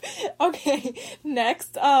 Yep. Okay,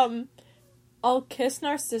 next, I'll kiss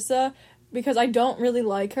Narcissa because I don't really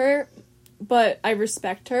like her, but I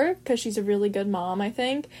respect her because she's a really good mom, I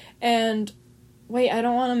think. And wait, I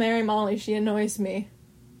don't want to marry Molly. She annoys me.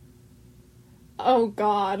 Oh,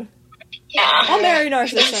 God. Yeah. I'll marry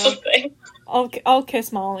Narcissa. I'll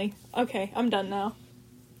kiss Molly. Okay, I'm done now.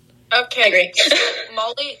 Okay. I agree.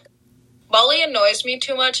 Molly annoys me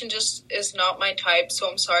too much and just is not my type, so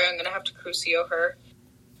I'm sorry, I'm gonna have to crucio her.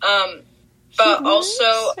 But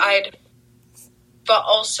also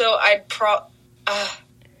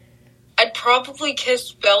I'd probably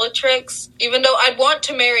kiss Bellatrix, even though I'd want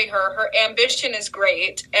to marry her. Her ambition is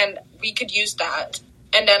great, and we could use that.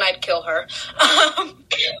 And then I'd kill her.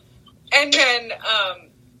 And then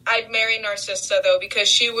I'd marry Narcissa, though, because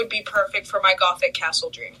she would be perfect for my gothic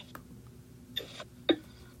castle dream.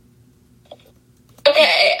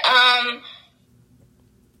 Okay,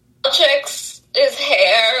 Bellatrix's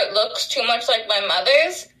hair looks too much like my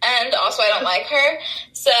mother's, and also I don't like her,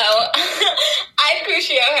 so I'd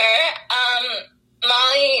crucio her.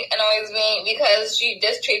 Molly annoys me because she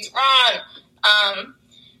mistreats Ron,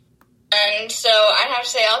 and so I'd have to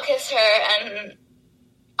say I'll kiss her, and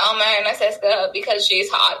I'll marry Narcissa because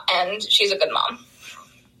she's hot, and she's a good mom.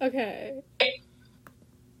 Okay.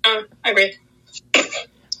 I agree.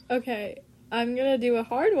 Okay, I'm gonna do a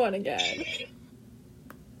hard one again.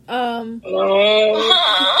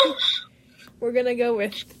 We're gonna go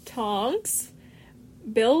with Tonks,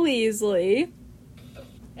 Bill Weasley,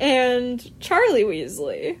 and Charlie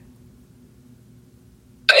Weasley.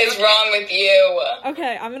 What is wrong with you?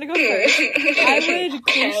 Okay, I'm gonna go first.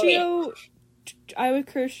 I would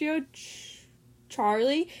crucio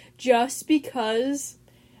Charlie just because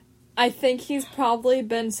I think he's probably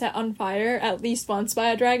been set on fire at least once by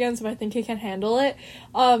a dragon, so I think he can handle it.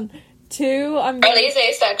 Two, Charlie's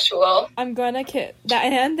asexual. I'm gonna kiss that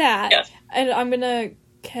and that, yeah. And I'm gonna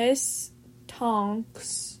kiss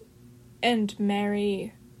Tonks and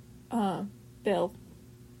marry Bill.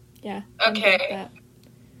 Yeah. Okay.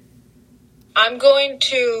 I'm going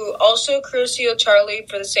to also crucio Charlie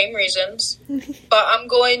for the same reasons, but I'm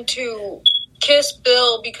going to kiss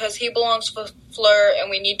Bill because he belongs with Fleur, and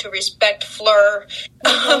we need to respect Fleur.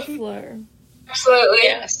 Fleur. Absolutely.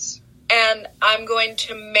 Yes. And I'm going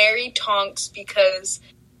to marry Tonks because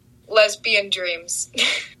lesbian dreams.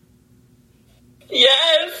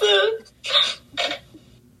 Yes.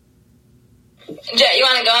 Jet, you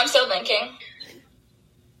want to go? I'm still thinking.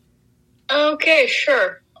 Okay,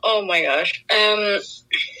 sure. Oh my gosh.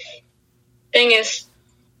 Thing is,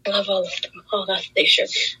 I love all of them. Oh, that's they should.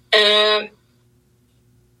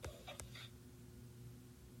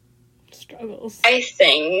 Struggles. I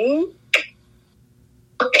think.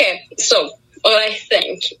 Okay, so what I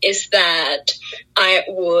think is that I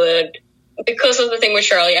would, because of the thing with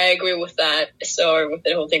Charlie, I agree with that. So with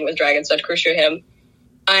the whole thing with dragons, that crucio him,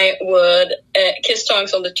 I would kiss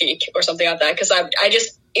Tonks on the cheek or something like that. Because I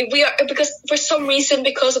just. Because for some reason,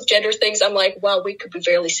 because of gender things, I'm like, wow, we could be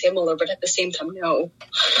fairly similar, but at the same time, no.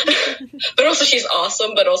 But also, she's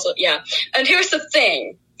awesome, but also, yeah. And here's the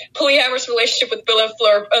thing. Polyamorous relationship with Bill and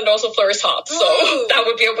Fleur, and also Fleur is hot, so that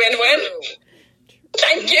would be a win-win.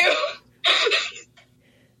 Thank you.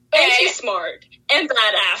 And she's smart and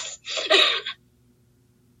badass.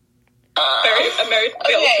 Married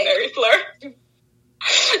Bill to marry Fleur.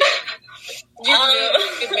 You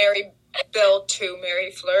could marry Bill to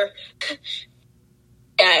marry Fleur.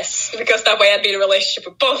 Yes, because that way I'd be in a relationship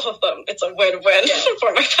with both of them. It's a win-win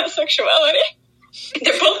for my pansexuality.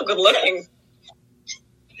 They're both good looking.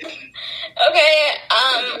 Okay,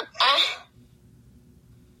 I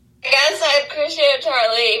guess I'd crucio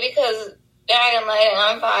Charlie because dragon lighting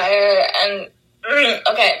on fire and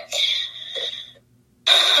okay.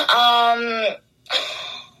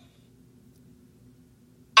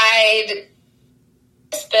 I'd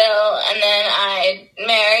Bill, and then I'd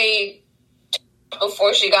marry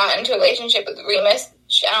before she got into a relationship with Remus.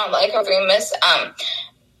 I don't like her, Remus.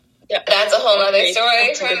 That's a whole other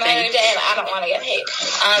story for another day, and I don't want to get hate.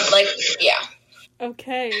 Yeah.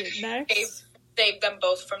 Okay, next. Save them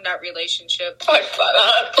both from that relationship.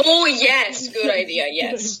 Oh, yes. Good idea,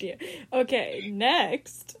 yes. Good idea. Okay,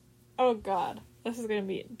 next. Oh, God. This is going to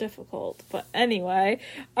be difficult. But anyway,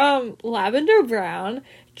 Lavender Brown,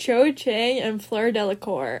 Cho Chang, and Fleur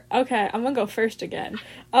Delacour. Okay, I'm going to go first again.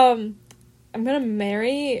 I'm going to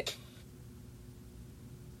marry...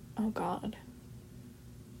 Oh, God.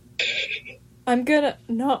 I'm gonna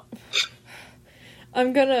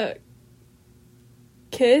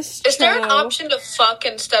kiss Cho. Is there an option to fuck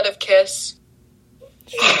instead of kiss?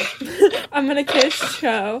 I'm gonna kiss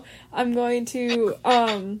Cho. I'm going to,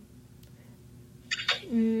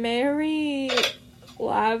 marry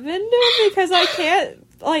Lavender because I can't,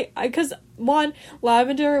 because one,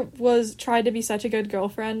 Lavender tried to be such a good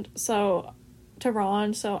girlfriend, to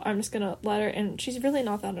Ron, so I'm just gonna let her, and she's really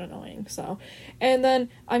not that annoying, so. And then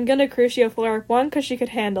I'm gonna crucio Fleur, one, because she could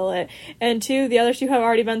handle it, and two, the other two have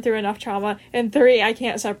already been through enough trauma, and three, I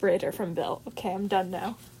can't separate her from Bill. Okay, I'm done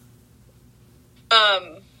now.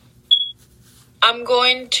 I'm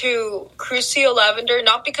going to crucio Lavender,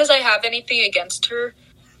 not because I have anything against her,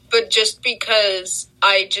 but just because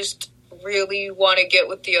I just really want to get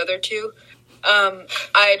with the other two.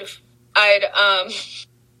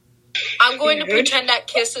 I'm going to pretend that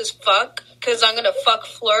kiss is fuck, because I'm going to fuck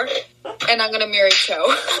Fleur, and I'm going to marry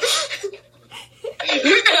Cho.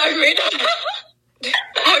 Agreed.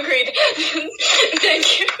 Agreed.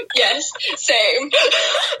 Thank you. Yes, same.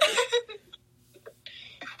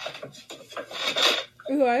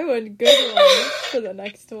 Ooh, I went good one for the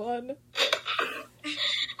next one.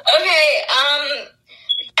 Okay, I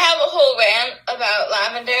have a whole rant about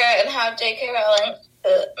Lavender and how J.K. Rowling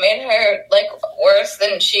made her, worse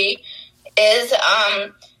than she is,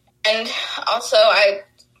 and also I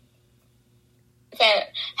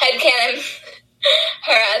headcanon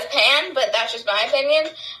her as Pan, but that's just my opinion.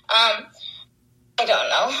 I don't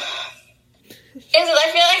know. I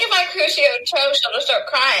feel like if I crucio Cho, she'll just start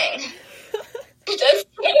crying. Just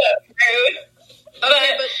rude.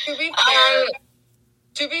 Okay, but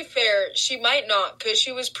to be fair, she might not, because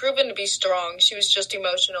she was proven to be strong. She was just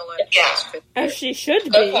emotional. And as she should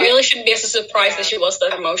be. It really shouldn't be as a surprise that she was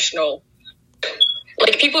that emotional.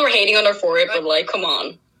 People were hating on her for it, but, come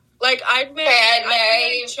on. I'd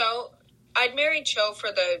marry Cho. I'd marry Cho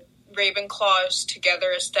for the Ravenclaws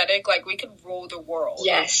together aesthetic. We could rule the world.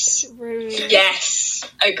 Yes. Rude. Yes.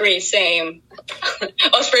 Agree, same.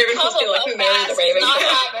 Us Ravenclaws feel like we married the Ravenclaw. Not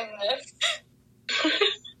having this.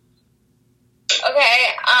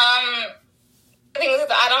 Okay, the thing is,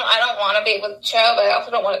 I don't want to be with Cho, but I also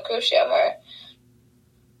don't want to crucio her.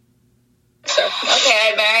 So, okay,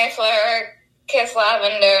 I'd marry Fleur, kiss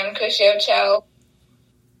Lavender, and crucio Cho.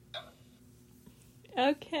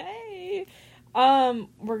 Okay.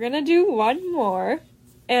 We're gonna do one more,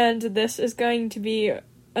 and this is going to be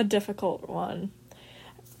a difficult one.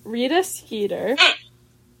 Rita Skeeter,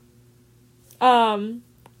 Gilderoy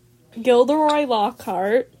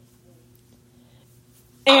Lockhart,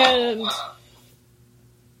 and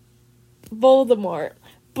Voldemort.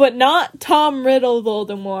 But not Tom Riddle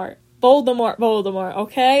Voldemort. Voldemort,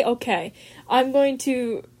 okay? I'm going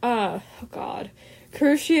to, Crucio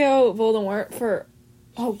Voldemort for,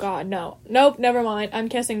 no. Nope, never mind. I'm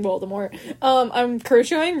kissing Voldemort. I'm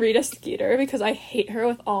crucioing Rita Skeeter because I hate her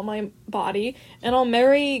with all my body, and I'll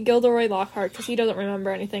marry Gilderoy Lockhart because he doesn't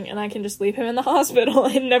remember anything, and I can just leave him in the hospital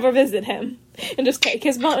and never visit him, and just take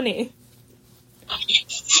his money.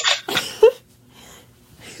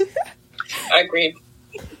 Agreed.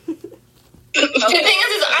 The thing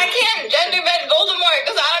is I can't gender bend Voldemort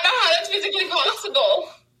because I don't know how that's physically possible.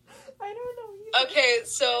 I don't know. Okay,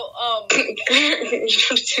 so,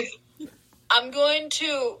 I'm going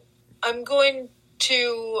to,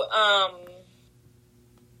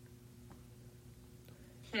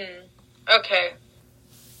 okay.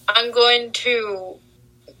 I'm going to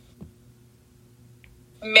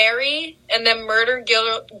marry and then murder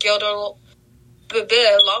Gilderoy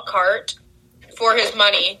Lockhart for his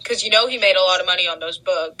money, because he made a lot of money on those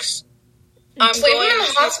books. Leave him in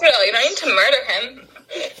the hospital. You don't need to murder him.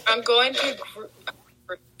 I'm going to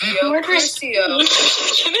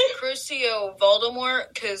Crucio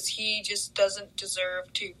Voldemort because he just doesn't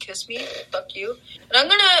deserve to kiss me. Fuck you.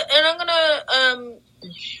 And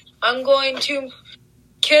I'm going to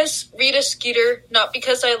kiss Rita Skeeter, not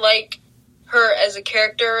because I like her as a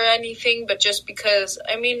character or anything, but just because,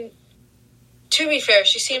 to be fair,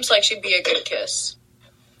 she seems like she'd be a good kiss.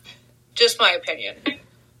 Just my opinion.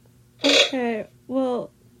 Okay, well...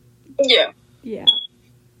 Yeah. Yeah.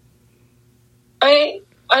 I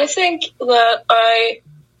think that I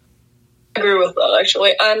agree with that,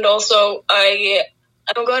 actually. And also, I'm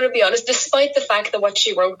going to be honest, despite the fact that what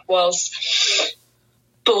she wrote was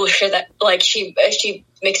bullshit, that, she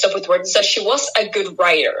mixed up with words, that she was a good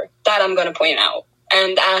writer. That I'm going to point out.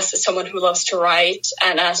 And as someone who loves to write,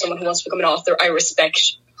 and as someone who wants to become an author, I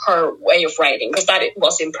respect her way of writing, because that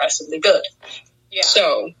was impressively good. Yeah.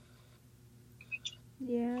 So,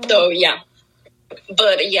 yeah.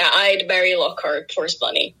 But, yeah, I'd marry Lockhart for his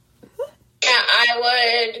money. Yeah, I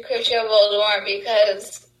would Crucio Voldemort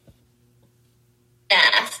because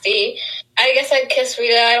nasty. I guess I'd kiss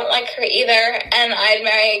Rita. I don't like her either. And I'd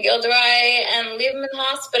marry Gilderoy and leave him in the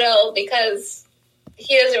hospital because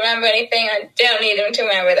he doesn't remember anything. I don't need him to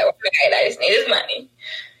remember that we're married. I just need his money.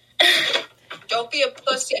 Don't be a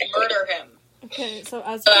pussy and murder him. Okay, so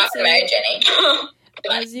as marry Jenny.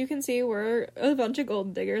 As you can see, we're a bunch of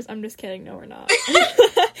gold diggers. I'm just kidding. No, we're not.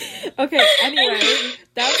 Okay, anyway.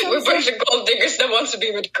 We're a bunch of gold diggers that wants to be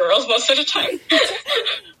with girls most of the time.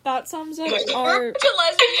 That sums up We're our... We're gonna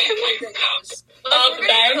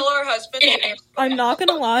kill our husband. I'm not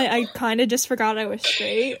gonna lie, I kind of just forgot I was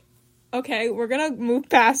straight. Okay, we're gonna move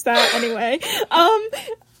past that anyway.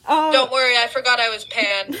 Don't worry, I forgot I was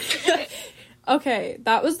pan. Okay,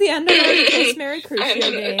 that was the end of our Kiss, Marry, Crucio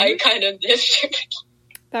game. I kind of did.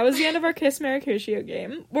 That was the end of our Kiss, Marry, Crucio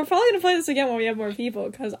game. We're probably gonna play this again when we have more people,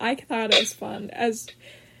 because I thought it was fun.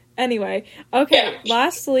 Anyway, okay,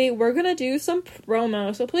 lastly, we're gonna do some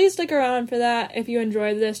promo, so please stick around for that if you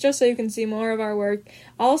enjoyed this, just so you can see more of our work.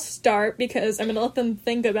 I'll start, because I'm gonna let them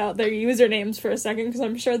think about their usernames for a second, because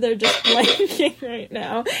I'm sure they're just blanking right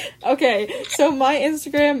now. Okay, so my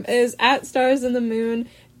Instagram is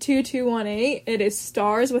 @starsinthemoon2218. It is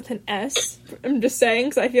stars with an S. I'm just saying,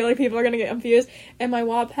 because I feel like people are going to get confused. And my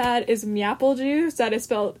Wattpad is Meopplejuice. That is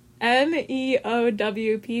spelled MEOWPPLE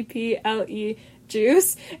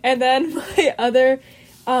juice. And then my other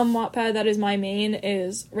Wattpad that is my main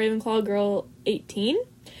is Ravenclaw Girl 18.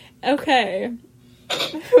 Okay.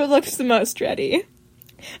 Who looks the most ready?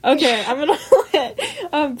 Okay, I'm going to let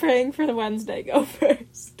Praying for the Wednesday go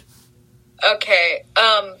first. Okay,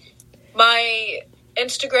 my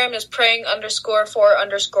Instagram is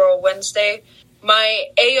praying_for_Wednesday. My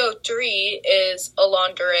AO3 is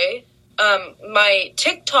Alondere. My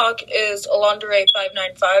TikTok is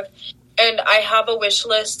Alondere595. And I have a wish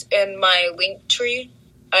list in my link tree.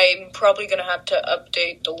 I'm probably going to have to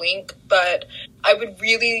update the link, but I would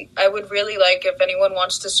really like if anyone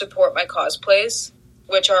wants to support my cosplays,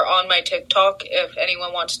 which are on my TikTok, if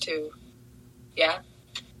anyone wants to. Yeah.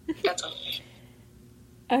 That's all.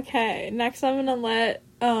 Okay, next I'm gonna let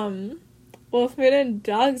Wolfmoon and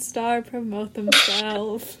Dogstar promote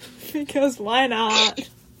themselves because why not?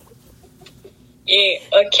 Yeah,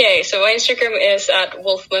 okay, so my Instagram is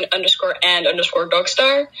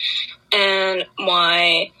 @Wolfmoon_and_Dogstar, and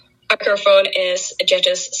my microphone is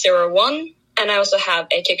Jettis01, and I also have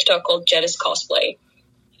a TikTok called Jettis Cosplay.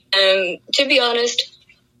 To be honest,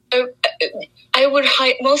 I would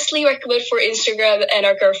mostly recommend for Instagram and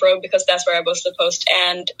our microphone because that's where I mostly post,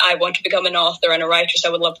 and I want to become an author and a writer, so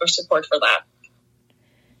I would love for support for that.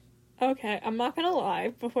 Okay, I'm not gonna lie,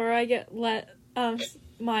 before I let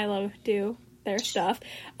Milo do their stuff,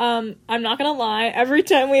 I'm not gonna lie, every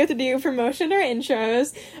time we have to do promotion or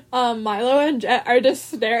intros, Milo and Jet are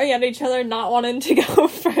just staring at each other, not wanting to go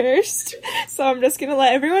first, so I'm just gonna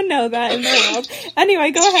let everyone know that in the world. Anyway,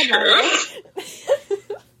 go ahead, Milo.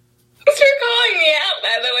 Thanks for calling me out,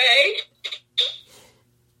 by the way.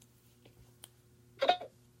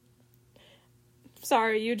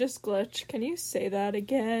 Sorry, you just glitched. Can you say that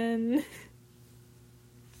again?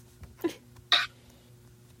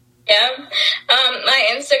 Yeah. My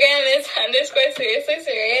Instagram is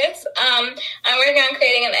 _seriously_serious. I'm working on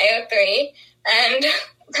creating an AO3, and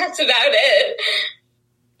that's about it.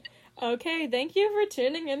 Okay, thank you for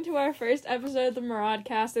tuning into our first episode of the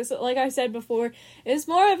Maraudcast. This, like I said before, is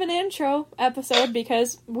more of an intro episode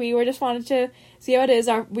because we were just wanted to see how it is.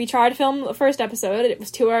 We tried to film the first episode. It was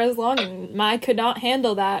 2 hours long, and I could not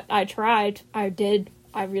handle that. I tried. I did.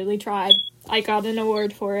 I really tried. I got an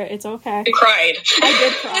award for it. It's okay. You cried. I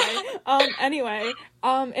did cry. Anyway,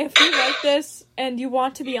 if you like this and you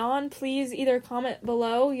want to be on, please either comment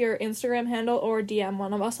below your Instagram handle or DM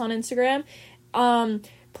one of us on Instagram.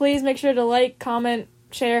 Please make sure to like, comment,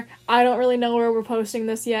 share. I don't really know where we're posting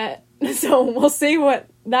this yet, so we'll see what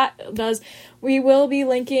that does. We will be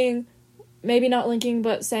linking, maybe not linking,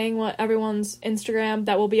 but saying what everyone's Instagram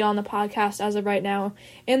that will be on the podcast as of right now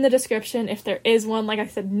in the description, if there is one. Like I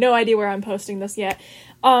said, no idea where I'm posting this yet.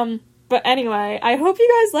 But anyway, I hope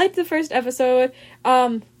you guys liked the first episode.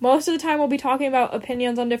 Most of the time we'll be talking about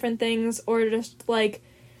opinions on different things or just, like,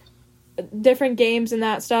 different games and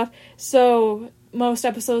that stuff. So most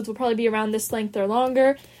episodes will probably be around this length or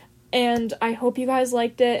longer, and I hope you guys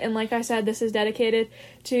liked it. And like I said, this is dedicated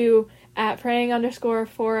to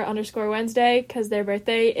 @praying_for_Wednesday because their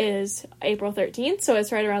birthday is April 13th, so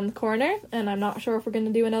it's right around the corner, and I'm not sure if we're going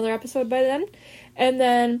to do another episode by then. And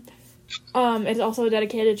then it's also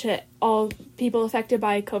dedicated to all people affected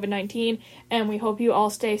by COVID-19, and we hope you all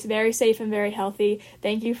stay very safe and very healthy.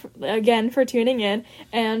 Thank you again for tuning in,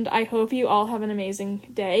 and I hope you all have an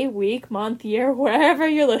amazing day, week, month, year, wherever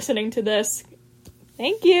you're listening to this.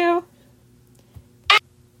 Thank you!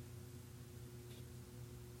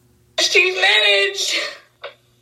 She's managed!